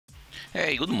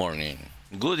Hey, good morning,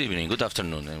 good evening, good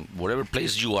afternoon, and whatever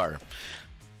place you are.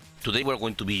 Today we're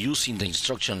going to be using the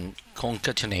instruction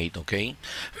concatenate, okay?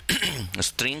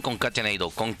 String concatenate o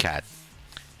concat.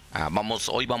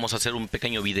 Hoy vamos a hacer un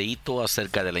pequeño videíto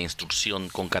acerca de la instrucción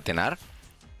concatenar.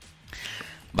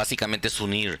 Básicamente es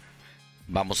unir,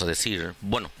 vamos a decir,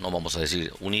 bueno, no vamos a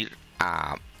decir, unir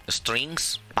a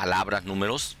strings, palabras,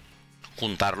 números,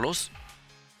 juntarlos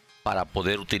para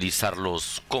poder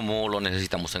utilizarlos como lo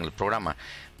necesitamos en el programa.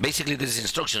 Basically, this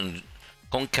instruction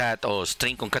concat or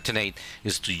string concatenate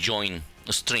is to join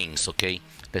strings, okay?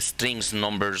 The strings,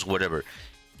 numbers, whatever.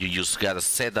 You just gotta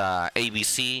set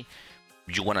ABC.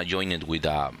 You wanna join it with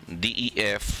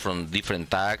DEF from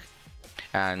different tag,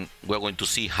 and we're going to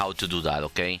see how to do that,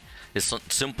 okay? It's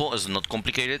simple, it's not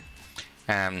complicated.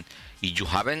 And if you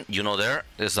haven't, you know, there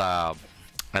is a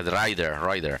right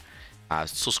there.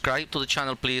 Subscribe to the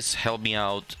channel, please. Help me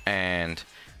out, and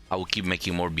I will keep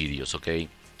making more videos, okay?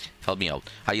 Help me out.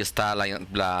 Ahí está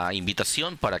la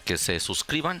invitación para que se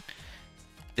suscriban.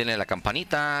 Denle la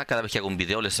campanita. Cada vez que haga un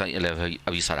video les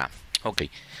avisará. Ok.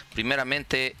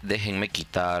 Primeramente, déjenme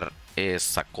quitar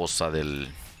esa cosa del...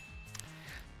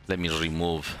 Let me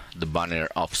remove the banner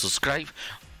of subscribe,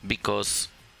 because...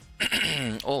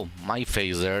 oh, my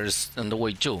face there is in the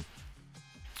way too.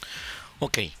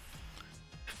 Ok.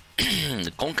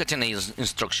 Concatenate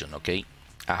instruction, ok.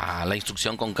 La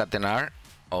instrucción concatenar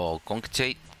o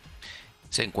concatenate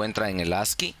se encuentra en el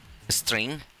ASCII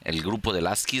string, el grupo del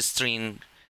ASCII string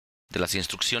de las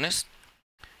instrucciones,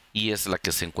 y es la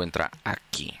que se encuentra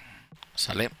aquí.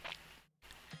 ¿Sale?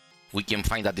 We can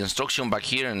find that instruction back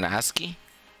here in ASCII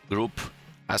group,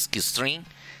 ASCII string.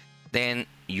 Then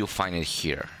you find it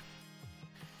here.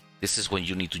 This is when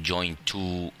you need to join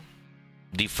two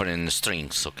different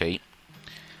strings, okay?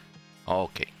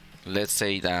 Okay, let's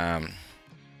say that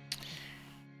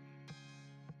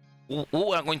we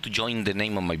are going to join the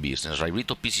name of my business,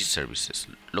 Raybrito PC Services.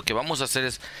 Lo que vamos a hacer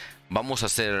es, vamos a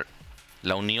hacer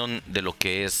la unión de lo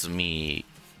que es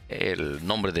el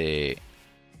nombre de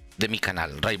mi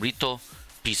canal, Raybrito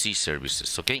PC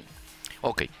Services, okay?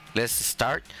 Okay, let's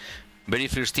start. Very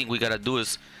first thing we gotta do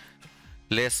is,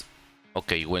 let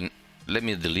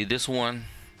me delete this one.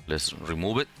 Let's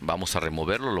remove it. Vamos a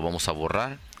removerlo, lo vamos a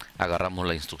borrar. Agarramos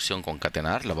la instrucción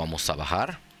concatenar, la vamos a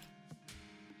bajar.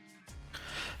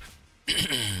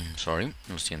 Sorry,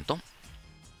 lo siento.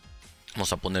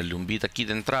 Vamos a ponerle un bit aquí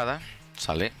de entrada.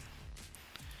 Sale.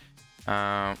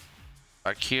 Back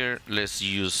here, let's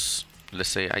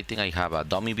say I think I have a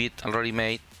dummy bit already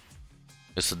made.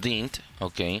 It's a dint,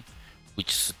 okay, which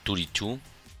is 32.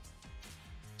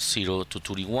 0 to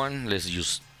 31. Let's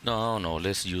use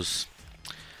let's use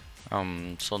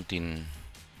something.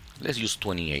 Let's use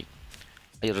 28.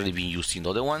 I already been using the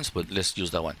other ones, but let's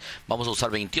use that one. Vamos a usar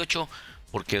 28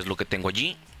 porque es lo que tengo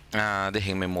allí.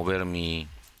 Déjenme mover mi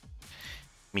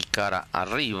cara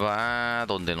arriba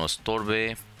donde no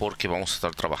estorbe, porque vamos a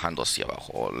estar trabajando hacia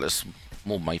abajo. Let's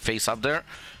move my face up there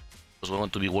because we're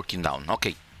going to be working down.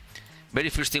 Okay. Very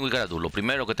first thing we gotta do. Lo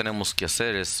primero que tenemos que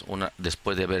hacer es,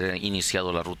 después de haber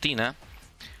iniciado la rutina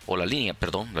o la línea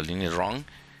wrong,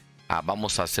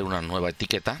 vamos a hacer una nueva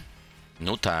etiqueta.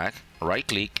 New tag, right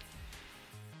click,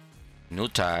 new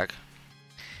tag,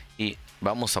 y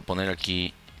vamos a poner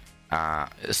aquí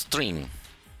string.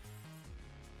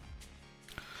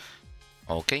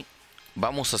 Ok,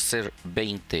 vamos a hacer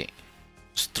 20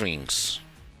 strings.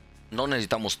 No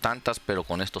necesitamos tantas, pero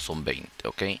con esto son 20.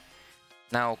 Ok,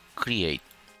 now create.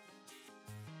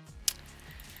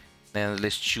 Then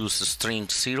let's choose string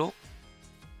 0.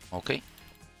 Ok,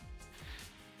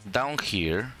 down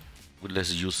here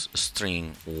let's use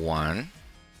string 1.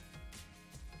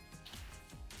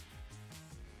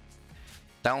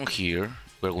 Down here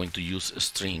we're going to use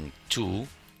string 2.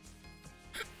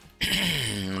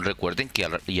 Recuerden que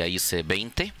ya hice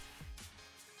 20.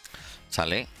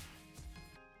 Sale.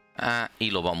 Y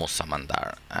lo vamos a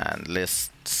mandar. And let's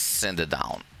send it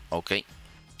down. Okay.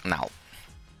 Now.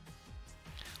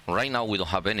 Right now we don't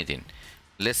have anything.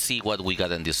 Let's see what we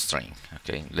got in this string.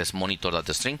 Okay, let's monitor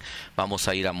that string. Vamos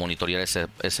a ir a monitorear esa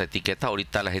etiqueta.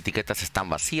 Ahorita las etiquetas están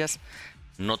vacías,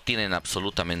 no tienen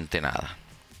absolutamente nada.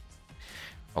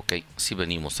 Ok, si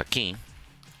venimos aquí,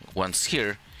 once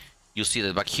here, you see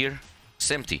that back here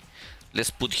it's empty. Let's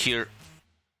put here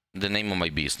the name of my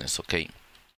business. Okay,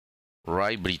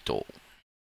 Raybrito.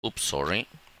 Oops, sorry.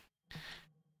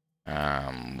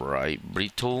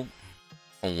 Raybrito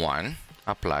 1.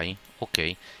 Apply.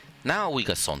 Okay. Now we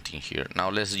got something here.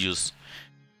 Now let's use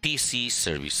PC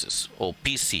services or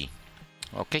PC.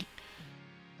 Okay.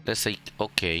 Let's say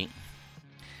okay.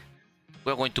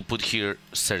 We're going to put here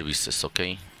services.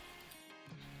 Okay.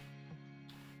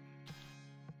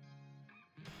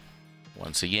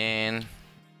 Once again.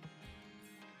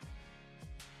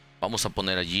 Vamos a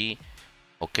poner allí,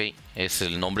 ok, es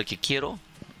el nombre que quiero,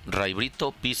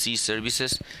 Raybrito PC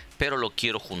Services, pero lo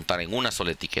quiero juntar en una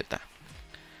sola etiqueta.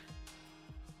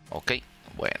 Ok,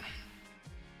 bueno.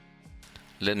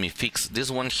 Let me fix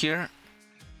this one here.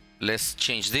 Let's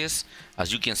change this.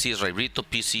 As you can see, it's Raybrito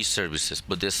PC Services,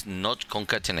 but it's not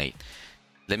concatenate.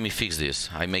 Let me fix this.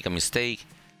 I make a mistake.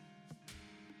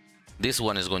 This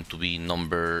one is going to be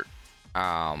number,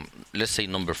 let's say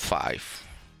number 5.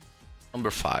 Number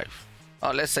 5.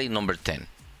 Oh, let's say number 10.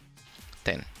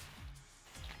 10.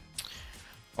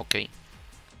 Okay.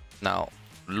 Now,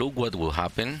 look what will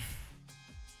happen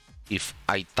if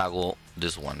I taggo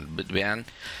this one. Vean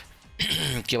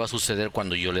qué va a suceder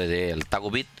cuando yo le dé el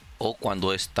taggo bit o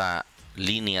cuando esta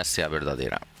línea sea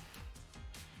verdadera.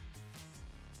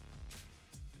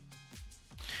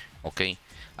 Okay.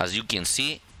 As you can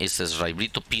see, it says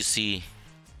Raybrito PC.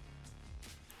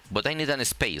 But I need a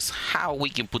space. How we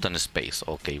can put a space?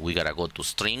 Okay, we gotta go to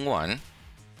string 1.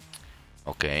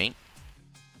 Okay.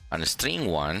 And string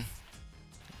 1.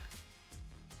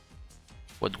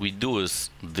 What we do is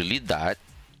delete that.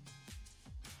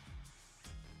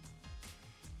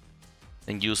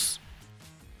 And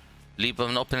leave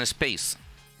an open space.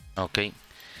 Okay.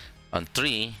 And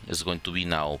 3 is going to be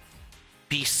now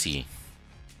PC.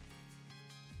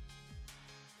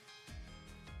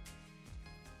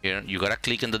 Here, you gotta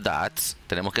click in the dots.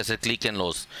 Tenemos que hacer clic en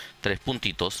los 3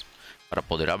 puntitos para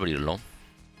poder abrirlo.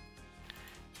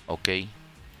 Ok.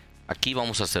 Aquí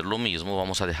vamos a hacer lo mismo.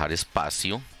 Vamos a dejar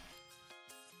espacio.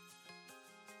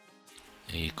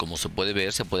 Y como se puede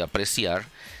ver, se puede apreciar.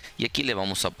 Y aquí le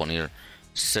vamos a poner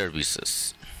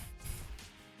services.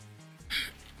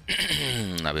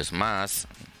 Una vez más.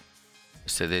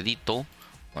 Ese dedito.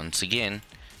 Once again.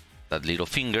 That little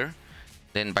finger.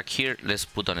 Then back here, let's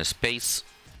put on a space.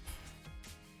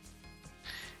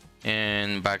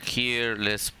 And back here,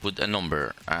 let's put a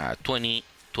number, 20,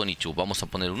 22. Vamos a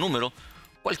poner un número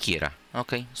cualquiera,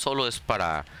 ok. Solo es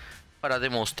para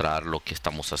demostrar lo que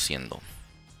estamos haciendo.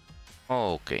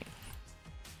 Ok.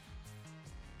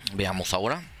 Veamos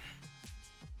ahora.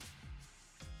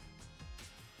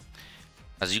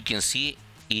 As you can see,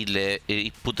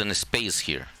 it put an space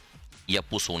here. Ya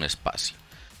puso un espacio.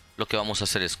 Lo que vamos a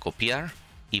hacer es copiar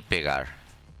y pegar.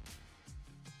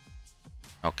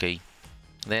 Ok.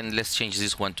 Then let's change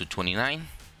this one to 29.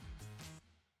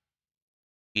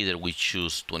 Either we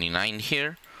choose 29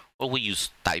 here or we use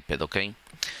type it, okay?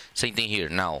 Same thing here.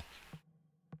 Now,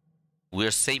 we're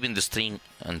saving the string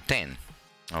on 10.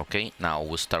 Okay, now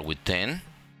we'll start with 10.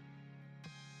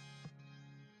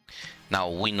 Now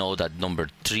we know that number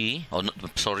 3, or no,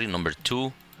 sorry, number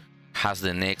 2 has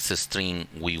the next string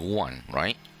we want,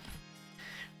 right?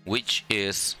 Which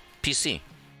is PC.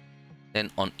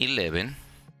 Then on 11,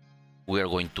 we are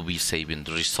going to be saving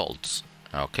the results.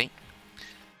 Okay,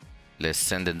 let's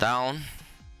send it down.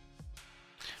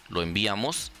 Lo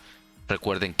enviamos.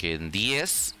 Recuerden que en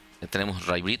 10 tenemos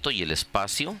Raybrito y el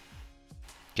espacio,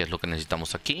 que es lo que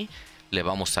necesitamos aquí. Le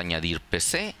vamos a añadir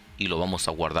PC y lo vamos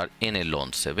a guardar en el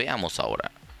 11. Veamos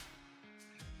ahora.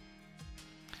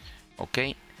 Ok,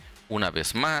 una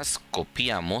vez más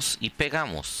copiamos y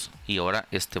pegamos. Y ahora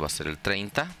este va a ser el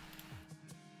 30.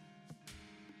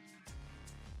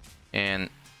 And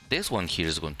this one here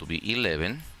is going to be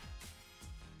 11.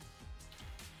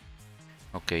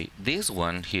 Okay, this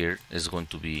one here is going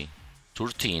to be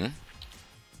 13.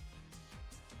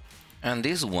 And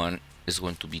this one is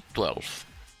going to be 12.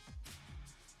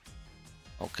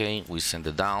 Okay, we send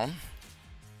it down.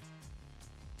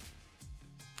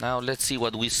 Now let's see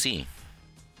what we see.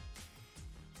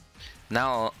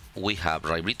 Now we have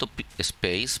Raybrito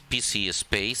space, PC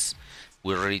space.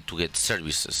 We're ready to get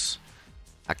services.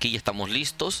 Aquí ya estamos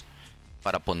listos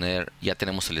para poner, ya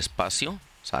tenemos el espacio,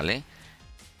 ¿sale?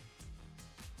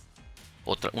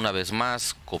 Una vez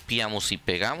más, copiamos y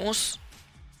pegamos.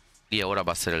 Y ahora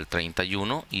va a ser el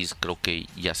 31 y creo que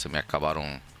ya se me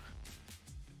acabaron.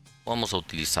 Vamos a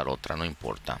utilizar otra, no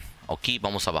importa. Aquí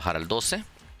vamos a bajar al 12.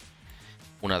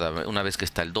 Una vez que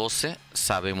está el 12,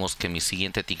 sabemos que mi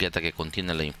siguiente etiqueta que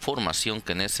contiene la información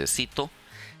que necesito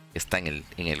está en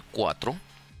el 4.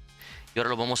 Y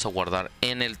ahora lo vamos a guardar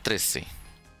en el 13.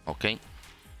 Ok.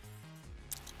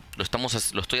 Lo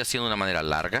estoy haciendo de una manera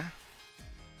larga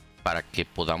para que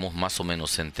podamos más o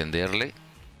menos entenderle.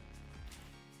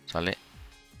 ¿Sale?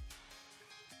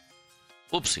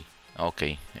 Upsi. Ok,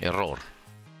 error.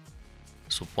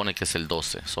 Supone que es el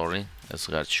 12. Sorry.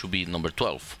 That should be number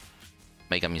 12.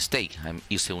 Make a mistake.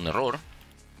 Hice un error.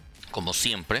 Como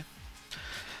siempre.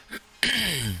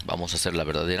 Vamos a hacer la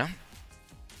verdadera.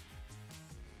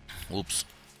 Ups.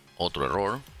 otro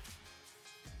error.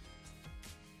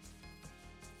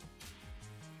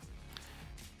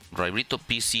 Raybrito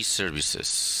PC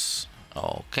services.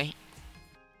 Okay.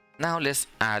 Now let's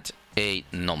add a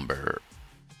number.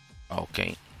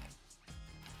 Okay.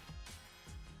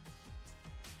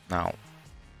 Now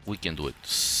we can do it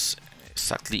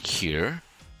exactly here.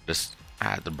 Let's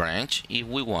add the branch if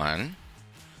we want.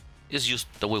 It's just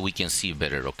the way we can see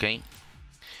better. Okay.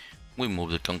 We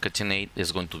move the concatenate.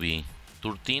 It's going to be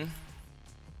 13.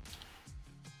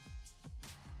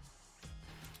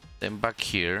 Then back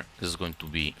here is going to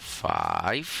be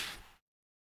 5.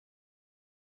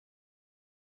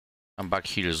 And back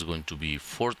here is going to be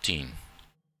 14.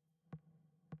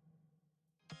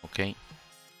 Okay.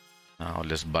 Now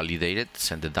let's validate it,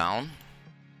 send it down.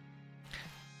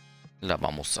 La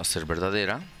vamos a hacer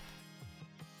verdadera.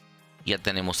 Ya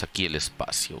tenemos aquí el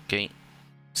espacio, ok.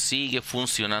 Sigue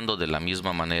funcionando de la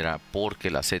misma manera porque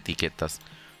las etiquetas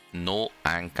no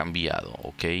han cambiado,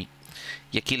 ok.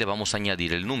 Y aquí le vamos a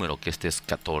añadir el número, que este es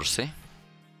 14.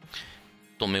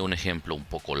 Tomé un ejemplo un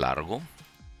poco largo,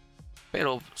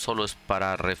 pero solo es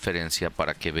para referencia,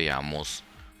 para que veamos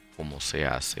cómo se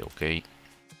hace, ok.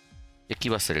 Y aquí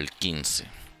va a ser el 15.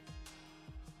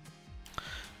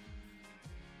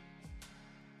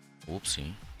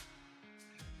 Upsi.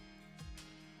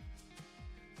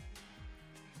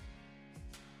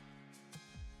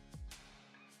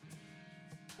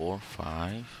 Four,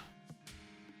 5.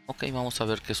 Ok, vamos a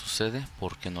ver qué sucede.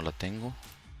 ¿Por qué no la tengo?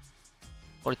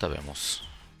 Ahorita vemos.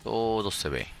 Todo se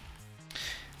ve.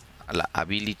 La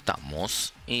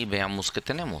habilitamos y veamos qué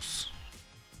tenemos.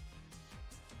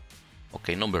 Ok,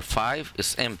 number 5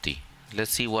 is empty.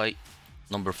 Let's see why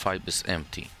number 5 is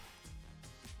empty.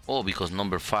 Oh, because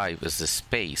number 5 is the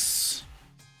space.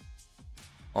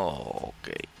 Oh,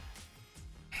 okay.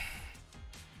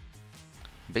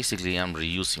 Basically, I'm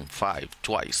reusing 5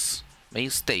 twice.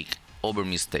 Mistake over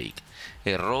mistake.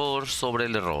 Error sobre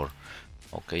el error.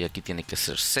 Ok, aquí tiene que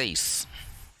ser 6.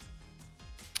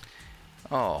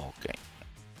 Oh, ok.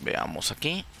 Veamos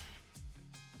aquí.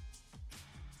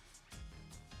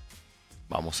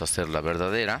 Vamos a hacer la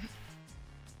verdadera.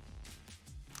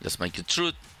 Let's make it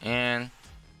true. And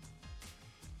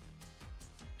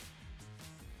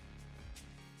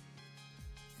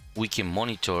we can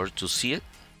monitor to see it.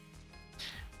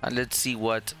 And let's see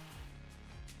what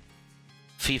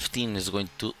 15 is going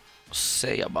to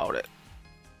say about it.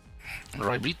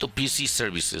 Raybrito PC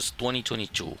services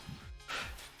 2022.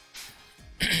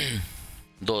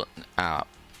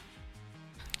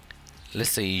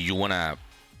 Let's say you wanna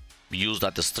use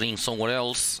that string somewhere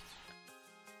else.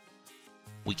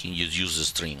 We can use the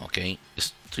string, okay?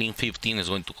 String 15 is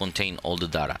going to contain all the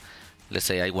data. Let's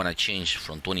say I wanna change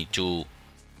from 22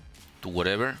 to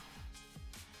whatever.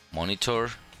 Monitor.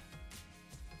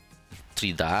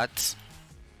 3 dots.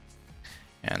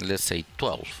 And let's say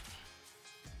 12.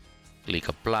 Click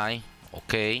apply.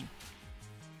 Okay.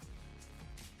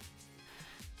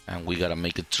 And we gotta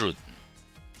make it true.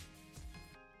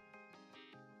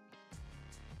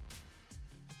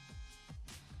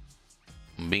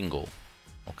 Bingo.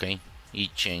 Okay.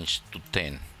 It changed to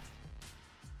 10.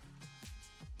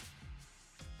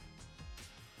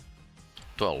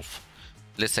 12.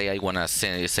 Let's say I wanna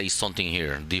say something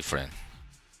here different.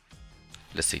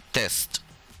 Let's say test.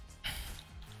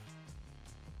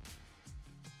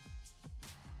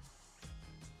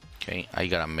 Okay, I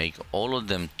gotta make all of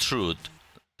them true.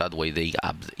 That way they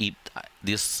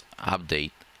this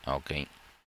update. Okay.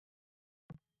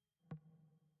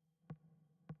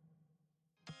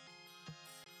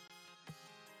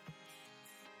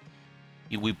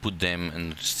 If we put them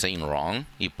in same wrong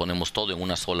y ponemos todo en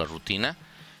una sola rutina,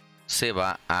 se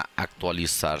va a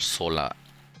actualizar sola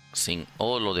sin,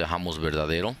 o lo dejamos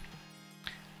verdadero.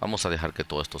 Vamos a dejar que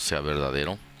todo esto sea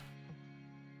verdadero.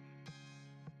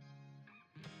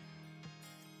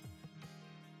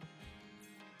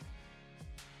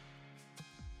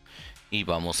 Y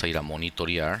vamos a ir a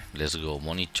monitorear. Let's go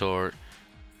monitor.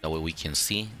 That way we can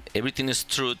see everything is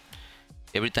true.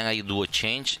 Every time I do a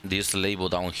change, this label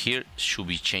down here should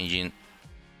be changing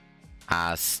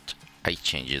as I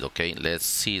change it. Okay, let's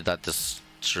see that is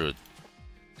true.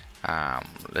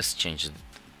 Let's change it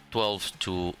 12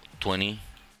 to 20.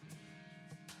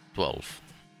 12.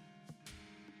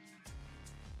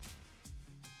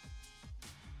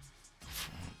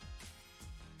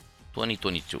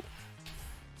 (2022)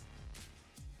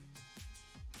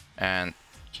 and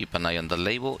keep an eye on the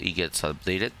label. It gets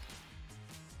updated.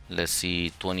 Let's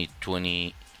see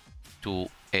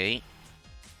 2022A.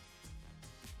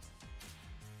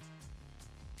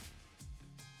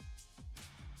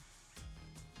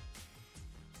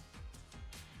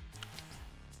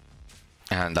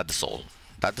 And that's all.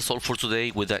 That's all for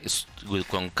today with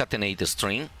concatenate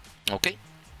string. Okay.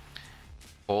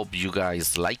 Hope you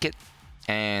guys like it.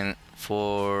 And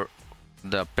for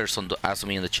the person to ask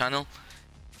me in the channel,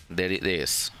 there it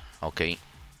is. Okay.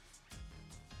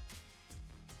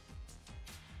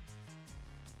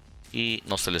 Y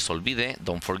no se les olvide,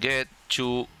 don't forget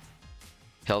to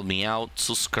help me out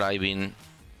subscribing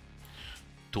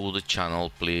to the channel.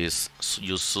 Please,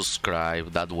 you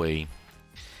subscribe, that way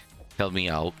help me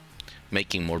out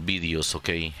making more videos.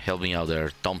 Okay, help me out there.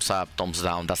 Thumbs up, thumbs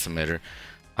down, doesn't matter.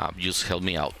 Just help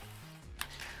me out.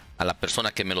 A la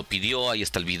persona que me lo pidió, ahí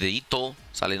está el videito,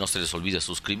 sale, no se les olvide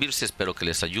suscribirse, espero que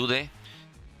les ayude.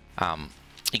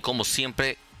 Y como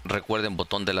siempre, recuerden,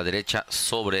 botón de la derecha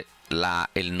sobre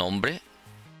el nombre,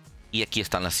 y aquí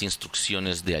están las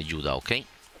instrucciones de ayuda. Ok,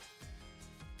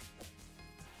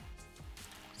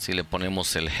 si le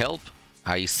ponemos el help,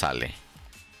 ahí sale,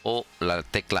 o la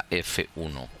tecla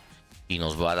F1, y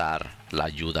nos va a dar la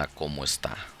ayuda como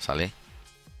está. Sale,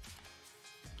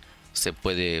 se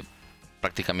puede,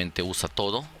 prácticamente usa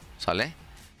todo. Sale,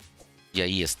 y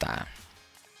ahí está.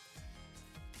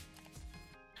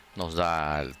 Nos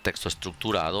da el texto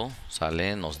estructurado.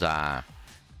 Sale, nos da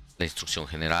la instrucción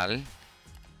general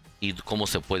y cómo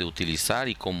se puede utilizar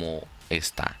y cómo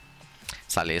está.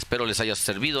 Sale, espero les haya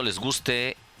servido, les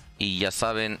guste, y ya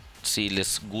saben, si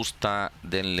les gusta,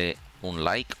 denle un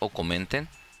like o comenten.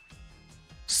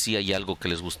 Si hay algo que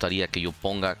les gustaría que yo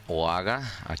ponga o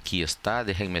haga, aquí está,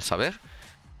 déjenme saber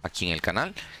aquí en el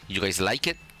canal. You guys like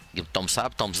it, give thumbs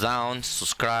up, thumbs down,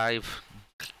 subscribe,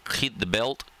 hit the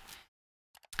bell.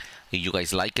 If you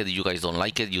guys like it, if you guys don't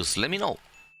like it, just let me know.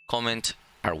 Comment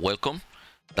are welcome.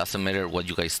 Doesn't matter what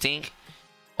you guys think.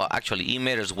 Well, actually, it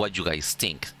matters what you guys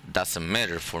think. Doesn't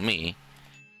matter for me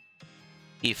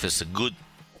if it's a good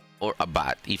or a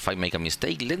bad. If I make a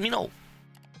mistake, let me know,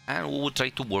 and we will try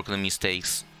to work on the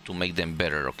mistakes to make them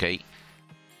better. Okay,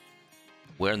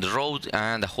 we're on the road,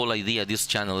 and the whole idea of this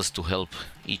channel is to help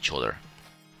each other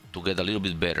to get a little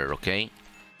bit better. Okay,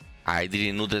 I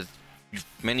didn't know that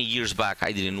many years back.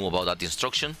 I didn't know about that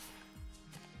instruction,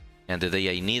 and the day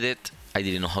I need it, I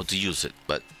didn't know how to use it,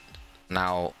 but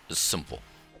now it's simple.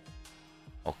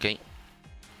 Okay,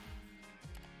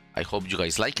 I hope you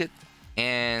guys like it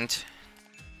and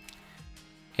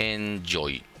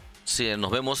enjoy. Sí,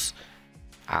 nos vemos.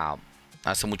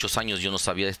 Hace muchos años yo no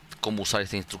sabía cómo usar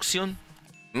esta instrucción.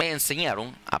 Me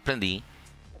enseñaron, aprendí,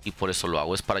 y por eso lo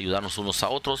hago. Es para ayudarnos unos a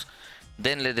otros.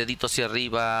 Denle dedito hacia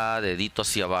arriba, dedito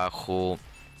hacia abajo.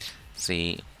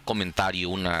 Sí, comentario,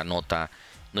 una nota.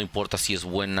 No importa si es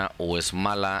buena o es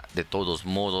mala, de todos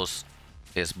modos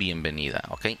es bienvenida.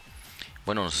 Ok,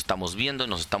 bueno, nos estamos viendo y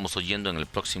nos estamos oyendo en el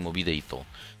próximo videito.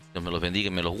 Dios me los bendiga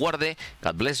y me los guarde.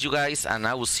 God bless you guys, and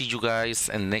I will see you guys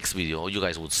in the next video. Or you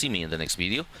guys will see me in the next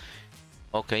video.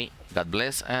 Okay, God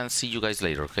bless, and see you guys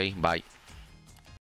later. Okay, bye.